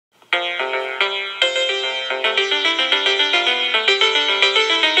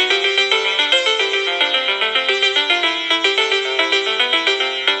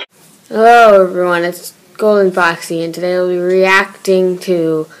Hello everyone, it's Golden Foxy, and today we'll be reacting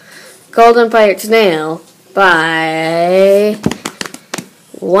to Golden Pirate Snail by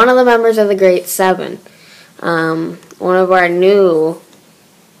one of the members of the Great Seven. One of our new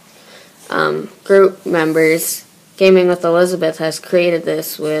group members, Gaming with Elizabeth, has created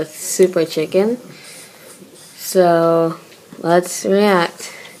this with Super Chicken. So, let's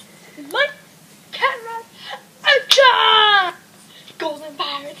react. Light, camera, action! Golden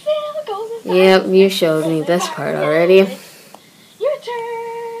Pirate Snail, Golden Pirate. Yep, you showed me this part already. Your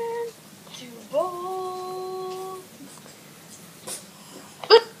turn to bowl.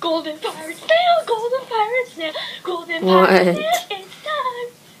 Golden Pirate Snail, Golden Pirate Snail, Golden Pirate Snail. It's time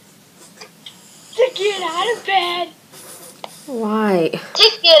to get out of bed. Why?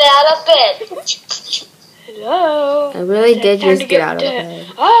 To get out of bed. Hello. I really did just get out of bed.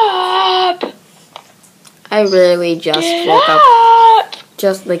 Up. I really just Get woke up.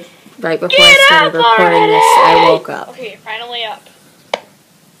 Just like right before I started recording this, I woke up. Okay, you're finally up.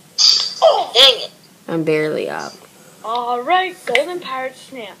 Oh, dang it. I'm barely up. Alright, Golden Pirate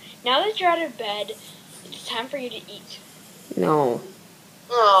Snail. Now that you're out of bed, it's time for you to eat. No.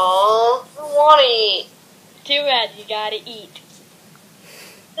 Oh, I want to eat. Too bad, you gotta eat.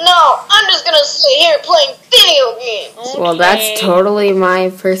 No, I'm just gonna sit here playing video games. Okay. Well, that's totally my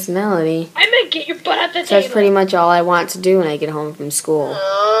personality. I'm gonna get your butt at the table. That's pretty much all I want to do when I get home from school.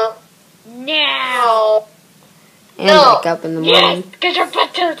 Now. And wake up in the morning. Yes, get your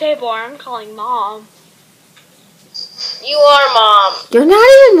butt to the table or I'm calling Mom. You are Mom. You're not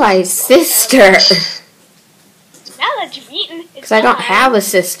even my sister. Now that you've eaten, it's Because I don't time have a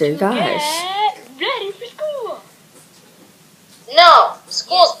sister, to gosh. get ready for school. No,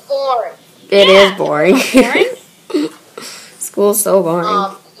 school's boring. It is boring. Boring? School's so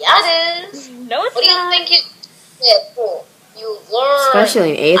boring. Yeah, it is. No, it's What do you not. think at school? You learn.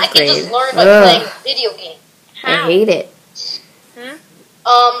 Especially in 8th I can grade. just learn by playing video games. I hate it.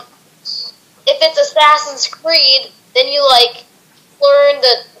 If it's Assassin's Creed, then you learn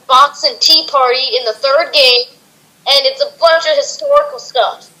the Box and Tea Party in the 3rd game, and it's a bunch of historical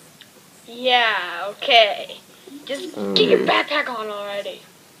stuff. Yeah, okay. Just get your backpack on already.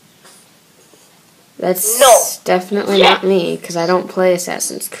 That's No. definitely not me, because I don't play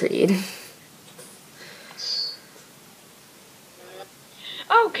Assassin's Creed.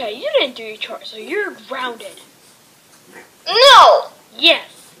 Okay, you didn't do your chores, so you're grounded. No! Yes.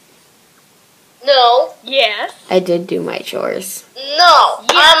 No. Yes. I did do my chores. No.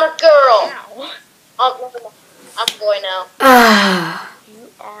 Yeah. I'm a girl. Now, I'm a boy now. Ah, you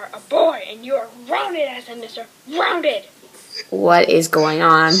are a boy, and you are grounded as a mister. Grounded. what is going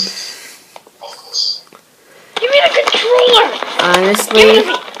on? Give me the controller. Honestly,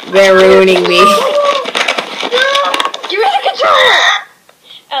 they're ruining me. Give me the controller.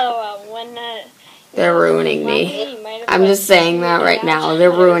 Oh, when They're ruining me. I'm just saying that right now.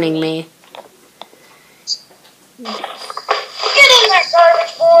 They're ruining me. Get in there,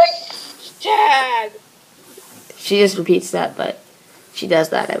 garbage boy. Tag. She just repeats that, but she does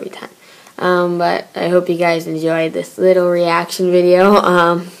that every time. But I hope you guys enjoyed this little reaction video.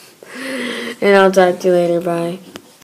 And I'll talk to you later. Bye.